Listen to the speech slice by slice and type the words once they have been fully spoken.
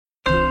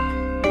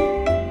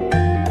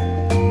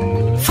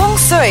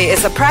Shui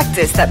is a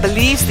practice that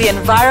believes the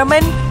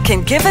environment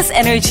can give us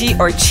energy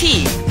or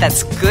qi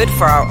that's good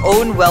for our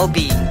own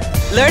well-being.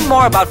 Learn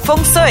more about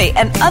Feng Shui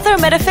and other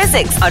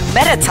metaphysics on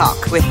Meta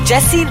Talk with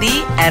Jessie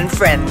Lee and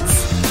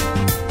friends.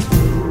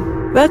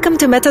 Welcome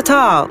to Meta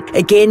Talk.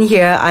 Again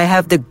here, I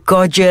have the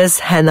gorgeous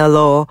Hannah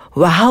Law.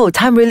 Wow,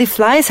 time really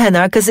flies,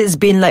 Hannah, because it's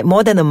been like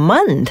more than a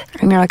month.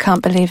 I know, I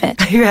can't believe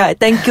it. Yeah,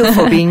 thank you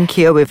for being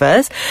here with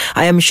us.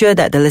 I am sure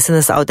that the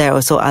listeners out there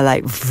also are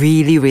like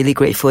really, really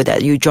grateful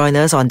that you join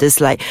us on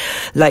this like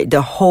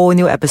the whole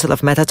new episode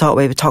of Meta Talk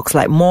where we talk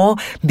like more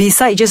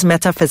beside just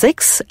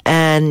metaphysics,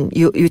 and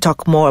you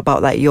talk more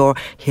about like your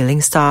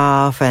healing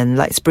stuff and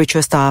like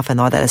spiritual stuff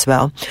and all that as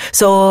well.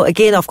 So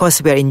again, of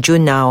course, we're in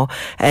June now,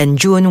 and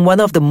June,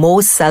 one of the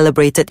most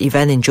celebrated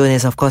event in June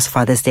is of course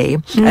Father's Day.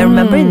 I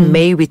remember in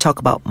May we talk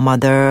about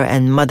mother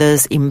and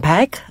mother's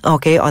impact,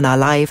 okay, on our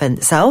life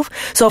and self.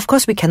 So of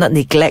course we cannot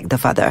neglect the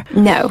father.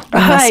 No,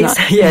 right?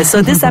 Not. Yeah.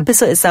 So this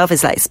episode itself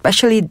is like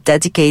specially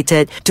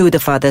dedicated to the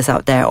fathers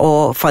out there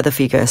or father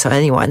figures or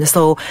anyone.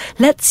 So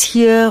let's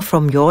hear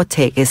from your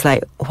take. It's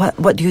like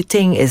what do you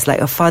think is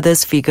like a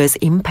father's figure's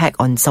impact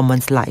on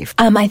someone's life?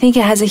 I think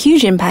it has a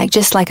huge impact,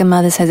 just like a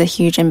mother's has a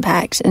huge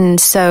impact.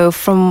 And so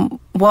from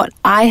what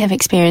I have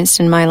experienced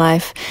in my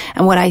life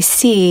and what I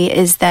see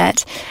is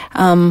that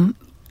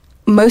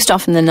most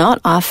often than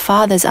not, our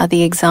fathers are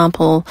the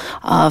example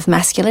of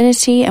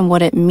masculinity and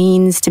what it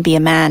means to be a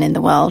man in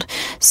the world.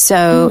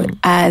 So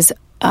as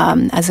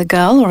a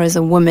girl or as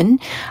a woman,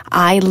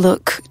 I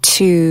look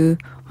to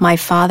my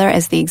father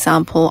as the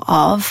example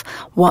of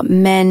how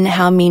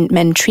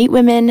men treat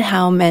women,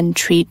 how men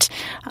treat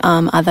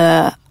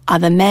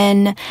other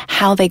men,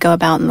 how they go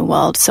about in the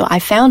world. So I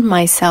found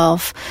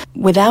myself,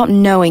 without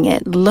knowing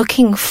it,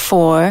 looking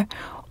for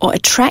or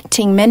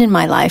attracting men in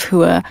my life who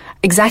were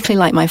exactly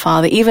like my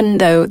father, even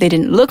though they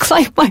didn't look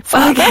like my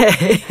father.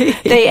 Okay.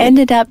 They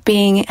ended up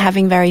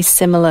having very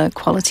similar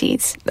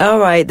qualities. All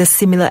right, the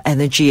similar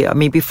energy,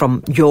 maybe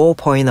from your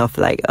point of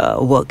like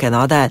work and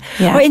all that.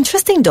 Yeah. What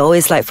interesting though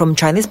is like from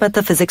Chinese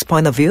metaphysics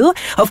point of view,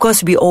 of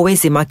course we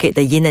always demarcate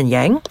the yin and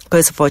yang,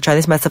 because for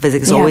Chinese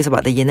metaphysics it's always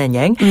about the yin and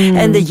yang.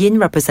 And the yin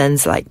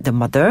represents like the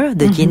mother,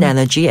 the yin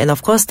energy, and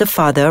of course the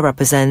father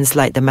represents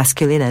like the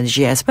masculine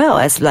energy as well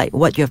as like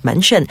what you have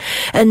mentioned.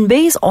 And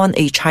based on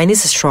a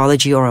Chinese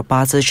astrology or a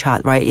Bazi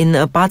chart, right? In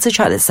a Bazi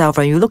chart itself,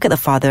 when you look at the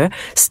father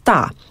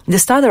star, the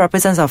star that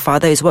represents our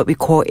father is what we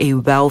call a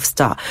wealth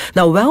star.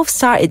 Now, wealth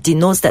star, it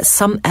denotes that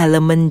some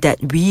element that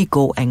we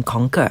go and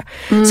conquer.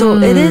 So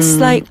it is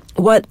like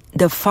what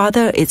the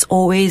father, it's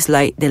always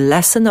like the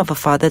lesson of a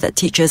father that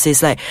teaches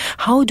is like,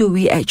 how do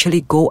we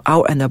actually go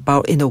out and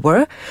about in the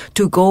world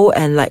to go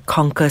and like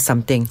conquer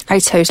something? I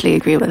totally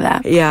agree with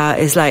that. Yeah,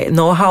 it's like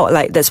know how,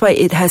 like that's why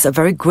it has a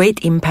very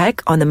great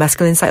impact on the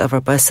masculine side of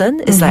a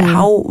person. It's like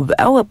how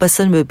well a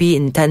person will be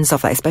in terms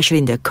of like, especially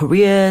in their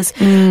careers,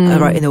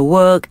 right, in the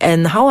work,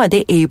 and how are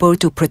they able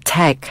to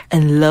protect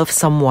and love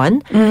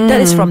someone. That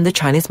is from the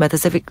Chinese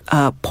metaphysic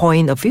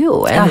point of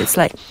view. And it's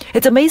like,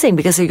 it's amazing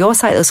because on your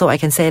side also I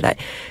can say that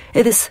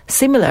it is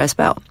similar as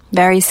well.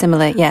 Very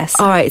similar, yes.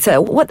 All right,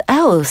 so what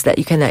else that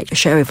you can like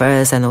share with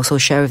us and also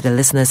share with the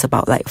listeners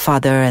about like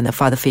father and the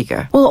father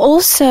figure? Well,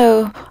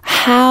 also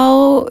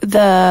how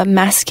the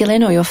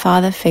masculine or your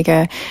father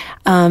figure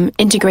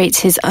integrates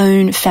his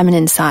own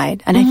feminine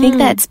side. And I think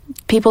that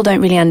people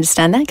don't really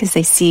understand that because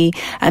they see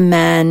a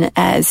man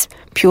as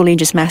purely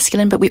just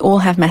masculine, but we all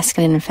have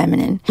masculine and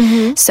feminine.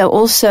 So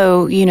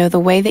also, the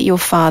way that your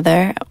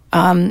father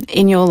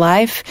in your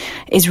life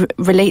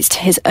relates to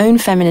his own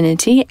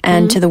femininity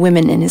and to the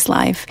women in his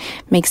life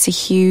makes a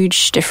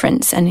huge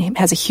difference and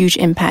has a huge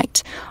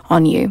impact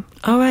on you.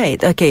 All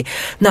right. Okay.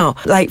 Now,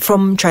 like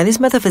from Chinese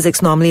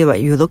metaphysics, normally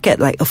when you look at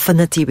like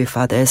affinity with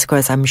fathers,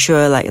 because I'm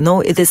sure like,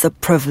 it is a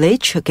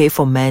privilege, okay,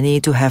 for many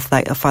to have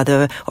like a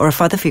father or a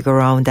father figure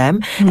around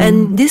them.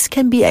 And this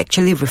can be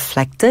actually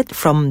reflected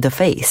from the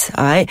face.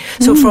 All right.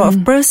 So for a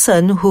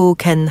person who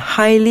can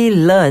highly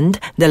learn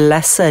the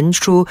lesson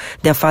through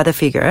their father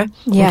figure,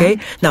 okay.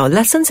 Now,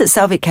 lessons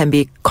itself, it can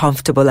be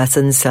comfortable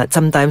lessons.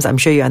 Sometimes I'm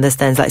sure you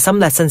understand, like some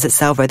lessons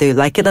itself, whether you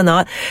like it or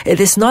not,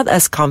 it is not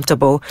as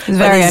comfortable. It's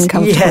very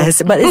uncomfortable.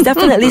 Yes, but it's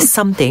definitely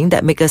something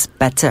that makes us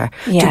better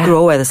to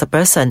grow as a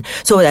person.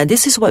 So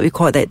this is what we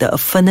call the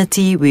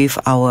affinity with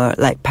our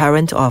like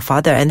parent or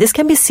father. And this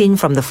can be seen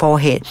from the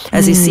forehead.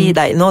 As you see,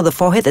 like, the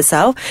forehead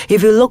itself,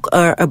 if you look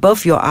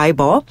above your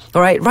eyeball,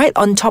 all right, right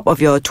on top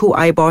of your two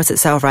eyeballs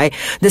itself, right,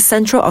 the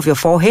center of your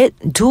forehead,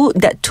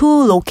 that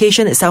two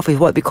location itself is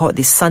what we call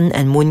the sun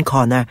and moon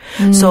corner.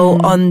 So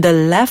on the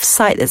left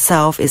side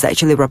itself is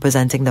actually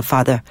representing the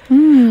father.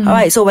 All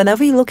right, so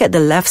whenever you look at the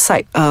left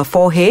side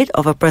forehead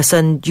of a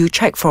person, you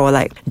check for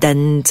like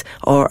dent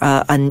or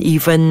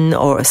uneven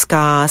or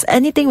scars,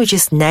 anything which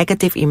is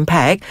negative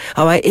impact,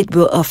 all right, it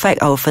will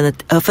affect our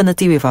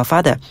affinity with our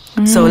father.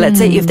 So let's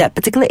say if that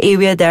particular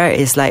area there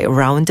is like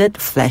rounded,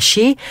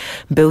 fleshy,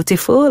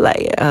 beautiful,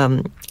 like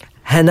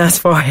Hannah's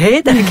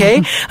forehead,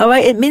 okay? All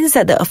right, it means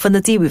that the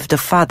affinity with the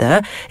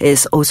father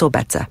is also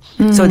better.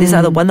 So these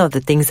are one of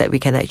the things that we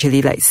can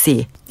actually like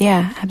see.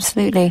 Yeah,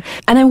 absolutely.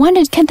 And I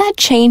wondered, can that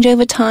change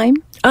over time?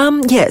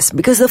 Yes,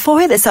 because the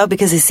forehead itself,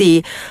 because you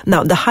see,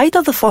 now the height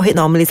of the forehead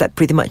normally is like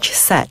pretty much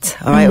set,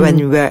 all right,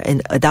 when we're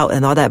an adult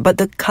and all that. But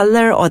the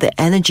color or the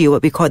energy,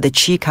 what we call the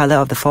chi color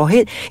of the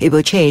forehead, it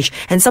will change.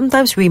 And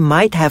sometimes we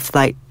might have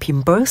like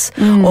pimples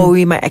or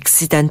we might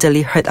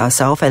accidentally hurt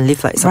ourselves and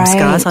leave like some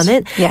scars on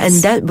it. Yes.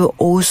 And that will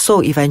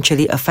also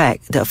eventually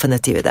affect the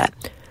affinity with that.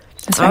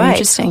 That's very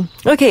interesting.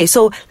 Okay,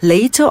 so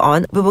later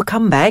on, we will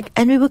come back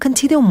and we will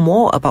continue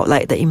more about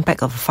like the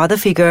impact of a father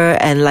figure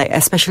and like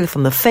especially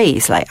from the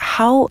face, like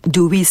how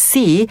do we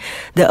see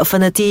the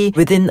affinity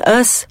within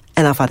us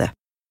and our father.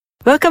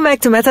 Welcome back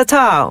to Meta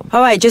Talk.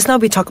 Alright, just now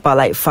we talked about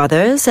like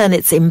fathers and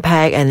its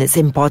impact and its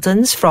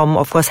importance from,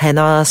 of course,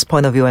 Hannah's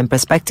point of view and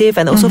perspective,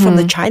 and also from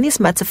the Chinese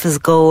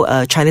metaphysical,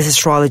 Chinese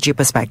astrology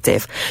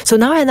perspective. So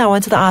now, Hannah, I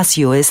wanted to ask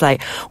you is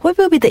like, what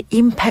will be the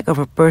impact of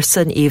a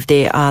person if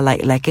they are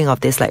like lacking of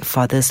this like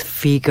father's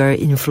figure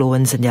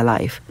influence in their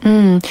life?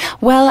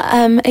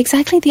 Well,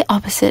 exactly the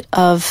opposite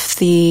of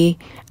the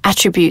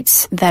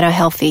attributes that are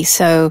healthy.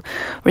 So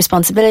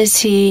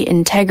responsibility,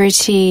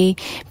 integrity,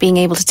 being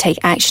able to take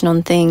action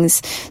on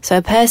things. So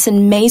a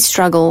person may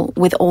struggle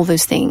with all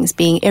those things,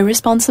 being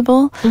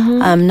irresponsible,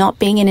 not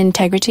being in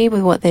integrity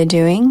with what they're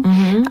doing,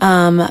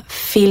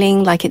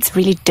 feeling like it's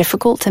really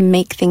difficult to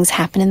make things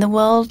happen in the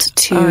world,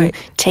 to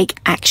take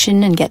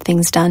action and get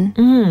things done.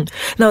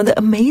 Now, the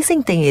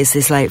amazing thing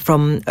is like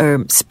from a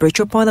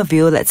spiritual point of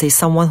view, let's say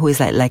someone who is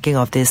like lacking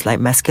of this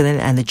like masculine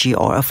energy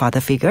or a father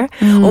figure,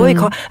 or we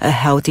call a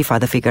healthy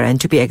father figure.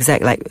 And to be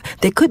exact, like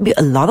there could be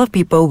a lot of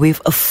people with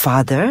a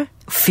father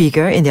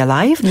figure in their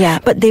life,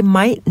 but they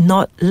might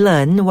not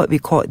learn what we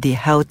call the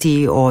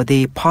healthy or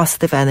the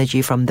positive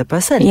energy from the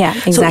person. Yeah,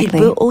 exactly. So it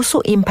will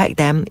also impact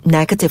them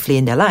negatively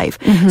in their life.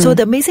 So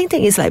the amazing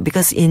thing is like,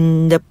 because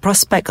in the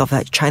prospect of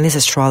like Chinese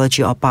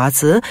astrology or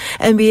Bazi,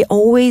 and we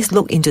always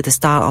look into the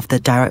star of the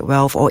direct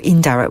wealth or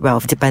indirect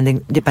wealth, depending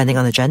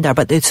on the gender,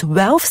 but its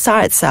wealth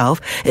star itself,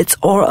 it's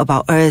all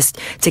about us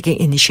taking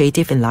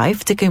initiative in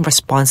life, taking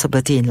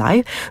responsibility in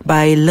life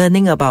by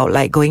learning about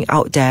like going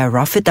out there,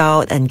 rough it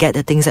out and get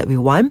the things that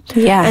we want.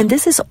 Yeah. And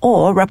this is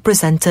all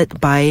represented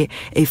by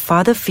a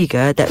father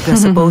figure that we're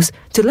supposed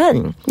to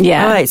learn.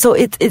 Yeah. All right. So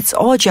it's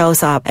all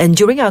gels up. And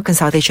during our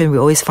consultation, we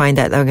always find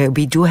that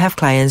we do have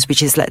clients,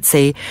 which is, let's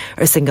say,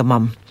 a single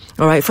mom.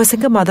 All right, for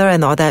single mother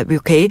and all that,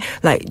 okay,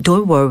 like,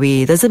 don't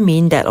worry. It doesn't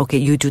mean that, okay,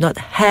 you do not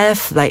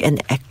have like an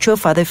actual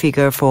father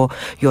figure for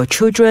your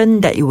children,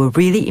 that it will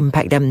really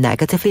impact them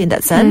negatively in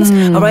that sense.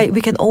 All right,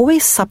 we can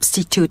always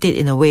substitute it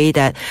in a way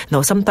that,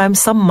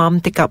 sometimes some mom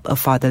take up a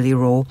fatherly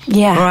role.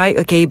 Yeah. All right,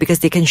 okay, because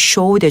they can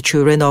show their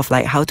children of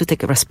like how to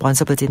take a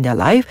responsibility in their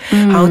life,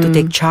 how to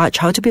take charge,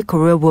 how to be a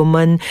career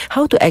woman,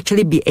 how to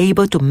actually be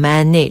able to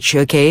manage,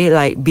 okay,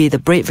 like be the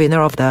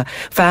breadwinner of the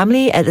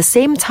family. At the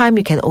same time,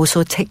 you can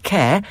also take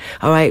care,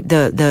 all right,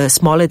 the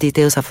smaller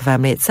details of the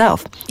family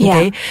itself.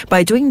 Okay,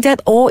 by doing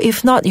that, or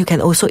if not, you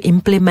can also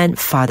implement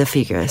father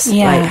figures,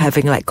 like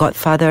having like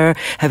godfather,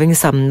 having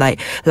some like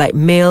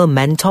male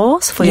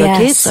mentors for your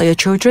kids or your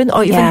children,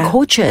 or even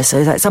coaches. So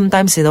it's like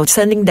sometimes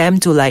sending them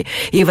to like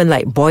even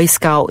like Boy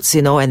Scouts,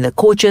 and the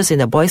coaches in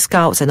the Boy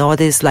Scouts and all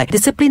this like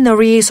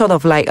disciplinary sort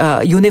of like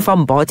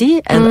uniform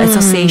body and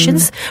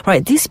associations.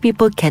 Right, these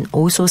people can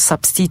also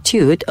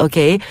substitute,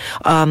 okay,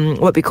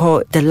 what we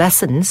call the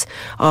lessons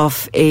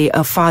of a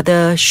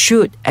father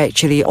should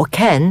actually or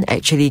can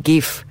actually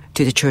give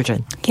to the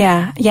children.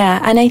 Yeah.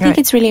 And I think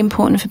it's really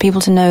important for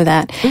people to know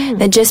that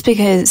just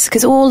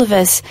because all of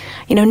us,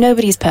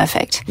 nobody's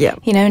perfect. Yeah.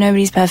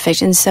 Nobody's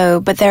perfect. And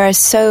so, but there are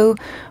so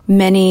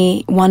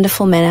many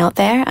wonderful men out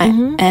there,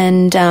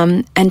 and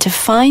to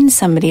find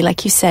somebody,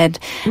 like you said,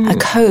 a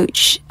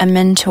coach, a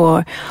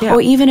mentor,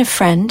 or even a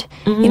friend,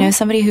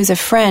 somebody who's a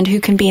friend who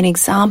can be an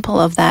example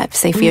of that,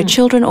 say for your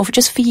children or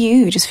just for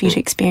you to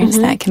experience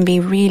that can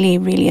be really,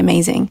 really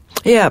amazing.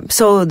 Yeah.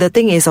 So the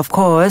thing is, of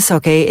course,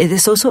 okay, it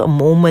is also a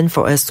moment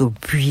for us to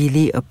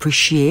really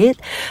appreciate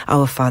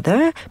our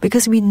father,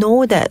 because we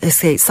know that,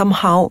 say,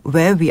 somehow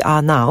where we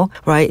are now,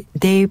 right,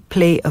 they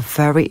play a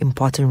very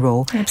important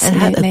role and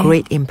had a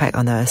great impact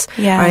on us.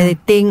 Yeah. Right? I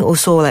think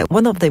also like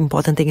one of the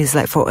important things is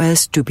like for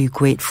us to be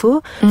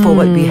grateful for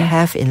what we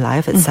have in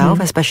life itself,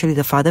 especially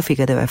the father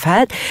figure that we've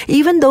had,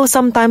 even though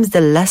sometimes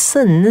the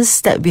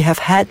lessons that we have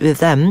had with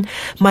them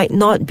might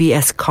not be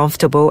as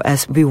comfortable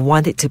as we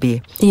want it to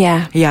be.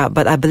 Yeah. Yeah,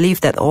 but I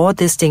believe that all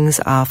these things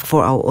are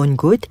for our own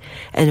good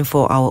and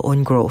for our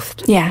own growth.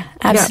 Yeah,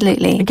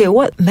 absolutely. Yeah. Okay,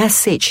 what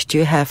message do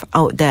you have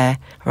out there,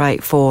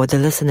 right, for the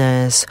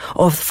listeners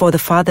or for the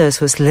fathers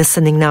who's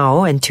listening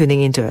now and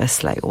tuning into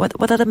us? Like,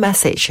 what are the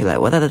message? Like,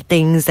 what are the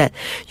things that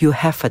you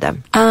have for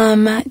them?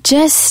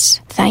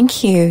 Just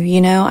thank you.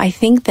 I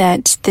think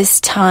that this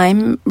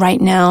time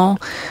right now,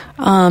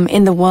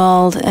 in the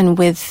world and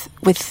with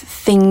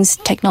things,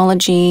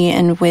 technology,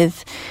 and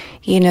with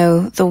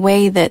the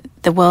way that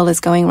the world is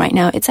going right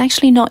now, it's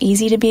actually not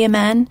easy to be a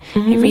man.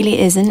 It really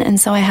isn't. And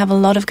so I have a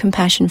lot of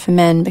compassion for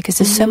men because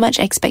there's so much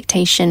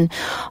expectation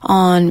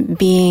on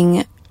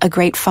being a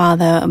great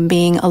father, on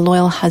being a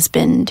loyal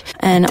husband,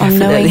 and on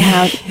knowing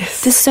how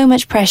there's so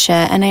much pressure.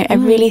 And I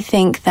really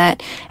think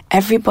that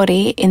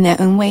everybody in their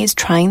own way is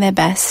trying their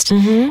best,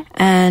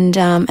 and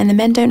the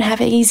men don't have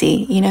it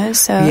easy,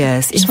 So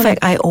yes, in fact,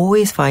 I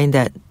always find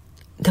that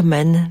the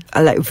men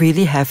are like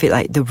really have it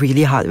like the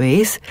really hard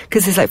ways,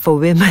 because it's like for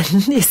women,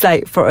 it's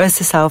like for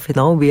us itself,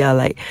 we are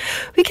like,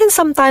 we can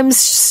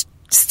sometimes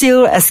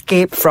still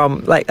escape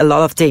from like a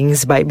lot of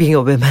things by being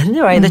a woman,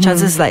 right? The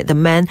chances like the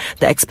men,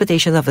 the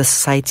expectations of the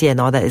society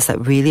and all that is like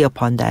really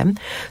upon them.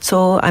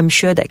 So I'm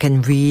sure that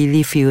can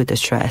really feel the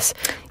stress.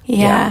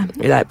 Yeah.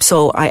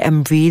 So I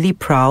am really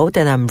proud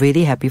and I'm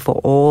really happy for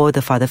all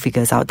the father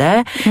figures out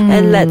there.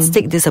 And let's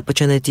take this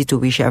opportunity to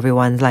wish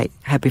everyone like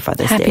Happy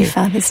Father's Day. Happy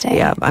Father's Day.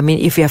 Yeah. I mean,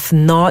 if you have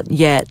not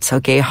yet,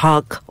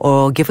 hug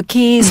or give a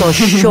kiss or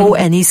show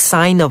any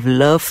sign of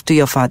love to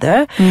your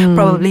father,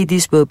 probably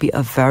this will be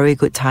a very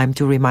good time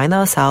to remind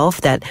ourselves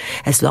that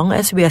as long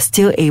as we are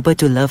still able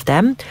to love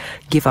them,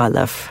 give our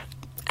love.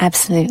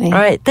 Absolutely. All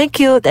right. Thank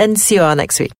you and see you all next week.